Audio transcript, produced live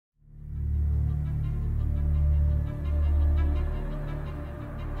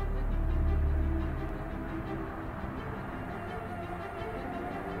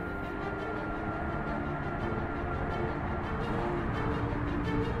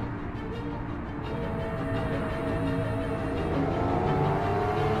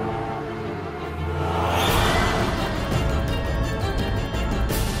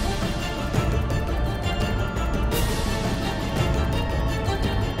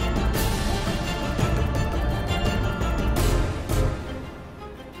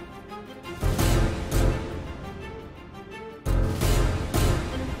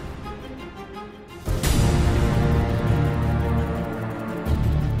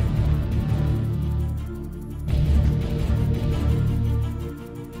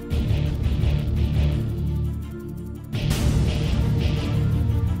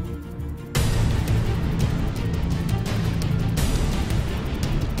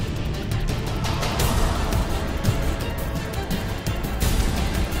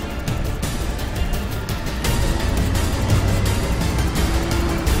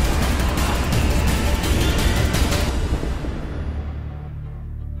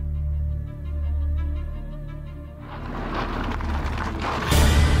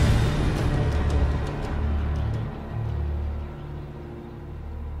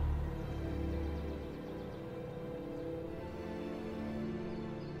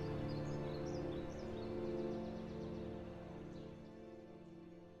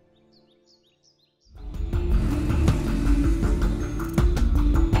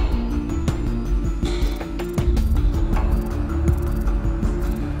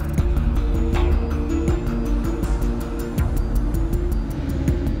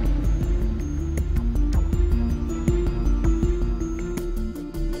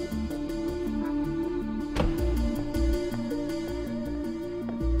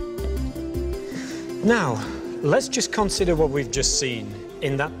Now, let's just consider what we've just seen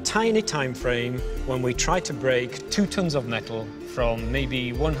in that tiny time frame when we try to break 2 tons of metal from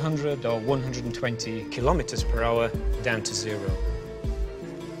maybe 100 or 120 kilometers per hour down to 0.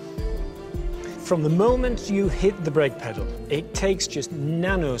 From the moment you hit the brake pedal, it takes just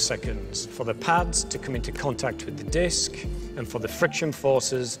nanoseconds for the pads to come into contact with the disc and for the friction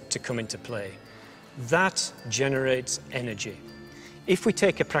forces to come into play. That generates energy. If we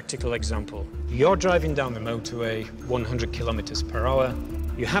take a practical example, you're driving down the motorway 100 kilometers per hour,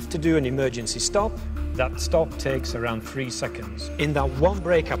 you have to do an emergency stop. That stop takes around 3 seconds. In that one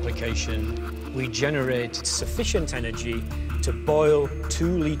brake application, we generate sufficient energy to boil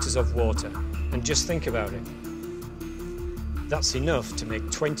 2 liters of water. And just think about it. That's enough to make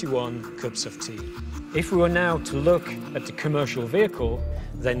 21 cups of tea. If we were now to look at the commercial vehicle,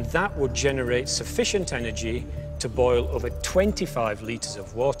 then that would generate sufficient energy to boil over 25 liters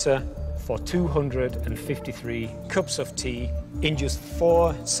of water for 253 cups of tea in just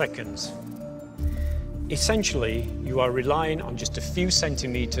 4 seconds. Essentially, you are relying on just a few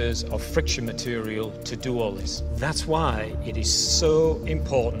centimeters of friction material to do all this. That's why it is so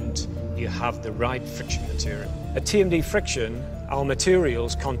important you have the right friction material. At TMD Friction, our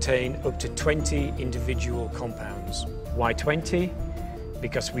materials contain up to 20 individual compounds. Why 20?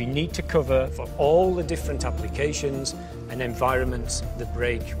 Because we need to cover for all the different applications and environments the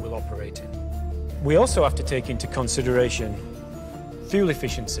brake will operate in. We also have to take into consideration fuel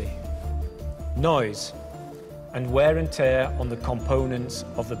efficiency, noise, and wear and tear on the components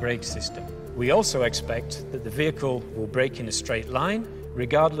of the brake system. We also expect that the vehicle will brake in a straight line,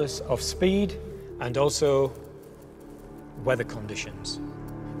 regardless of speed and also weather conditions.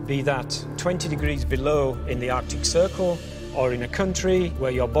 Be that 20 degrees below in the Arctic Circle, or in a country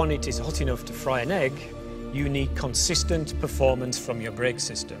where your bonnet is hot enough to fry an egg, you need consistent performance from your brake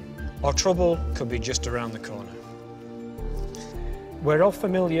system. Or trouble could be just around the corner. We're all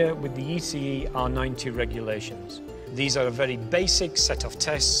familiar with the ECE R90 regulations. These are a very basic set of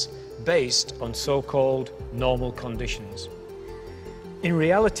tests based on so-called normal conditions. In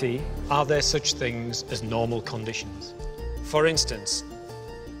reality, are there such things as normal conditions? For instance,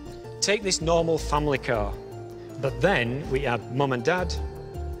 take this normal family car, but then we add mum and dad,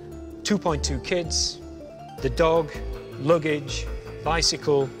 2.2 kids, the dog, luggage,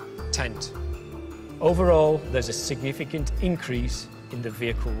 bicycle, tent. Overall, there's a significant increase in the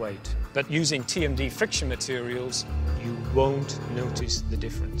vehicle weight. But using TMD friction materials, you won't notice the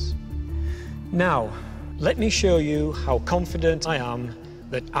difference. Now, let me show you how confident I am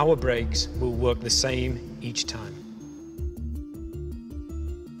that our brakes will work the same each time.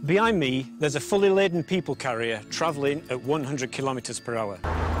 Behind me, there's a fully laden people carrier travelling at 100 kilometers per hour.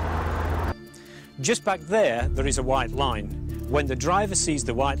 Just back there, there is a white line. When the driver sees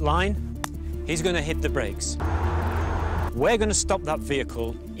the white line, he's going to hit the brakes. We're going to stop that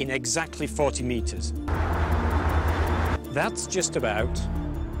vehicle in exactly 40 meters. That's just about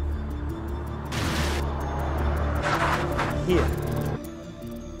here.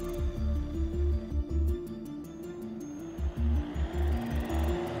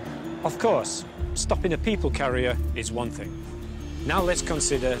 Of course, stopping a people carrier is one thing. Now let's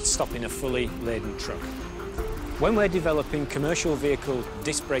consider stopping a fully laden truck. When we're developing commercial vehicle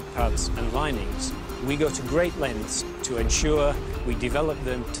disc brake pads and linings, we go to great lengths to ensure we develop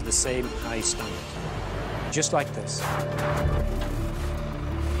them to the same high standard. Just like this.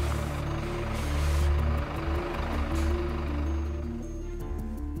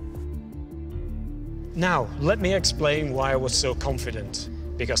 Now, let me explain why I was so confident.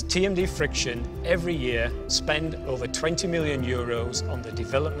 Because TMD Friction every year spend over 20 million euros on the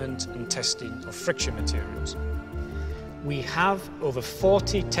development and testing of friction materials. We have over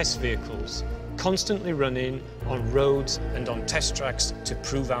 40 test vehicles constantly running on roads and on test tracks to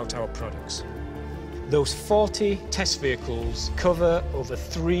prove out our products. Those 40 test vehicles cover over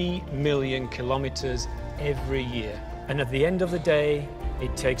 3 million kilometers every year. And at the end of the day,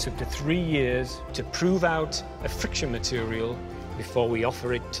 it takes up to 3 years to prove out a friction material before we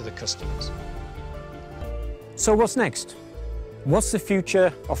offer it to the customers. So what's next? What's the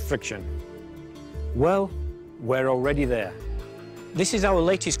future of friction? Well, we're already there. This is our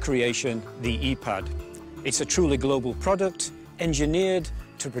latest creation, the ePad. It's a truly global product, engineered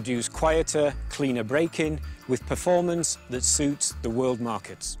to produce quieter, cleaner braking with performance that suits the world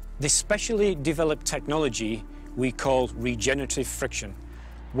markets. This specially developed technology we call regenerative friction,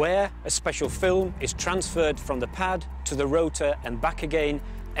 where a special film is transferred from the pad to the rotor and back again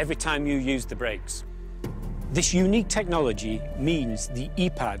every time you use the brakes. This unique technology means the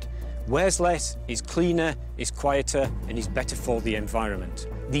ePad wears less, is cleaner, is quieter, and is better for the environment.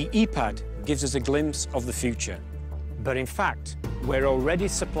 The ePad gives us a glimpse of the future. But in fact, we're already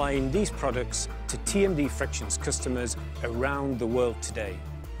supplying these products to TMD Friction's customers around the world today.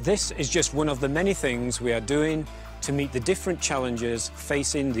 This is just one of the many things we are doing to meet the different challenges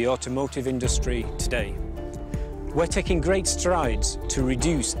facing the automotive industry today. We're taking great strides to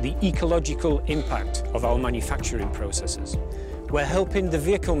reduce the ecological impact of our manufacturing processes. We're helping the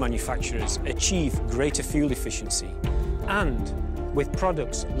vehicle manufacturers achieve greater fuel efficiency. And with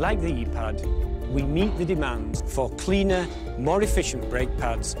products like the e-pad, we meet the demands for cleaner, more efficient brake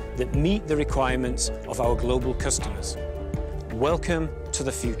pads that meet the requirements of our global customers. Welcome to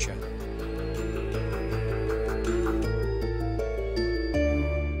the future.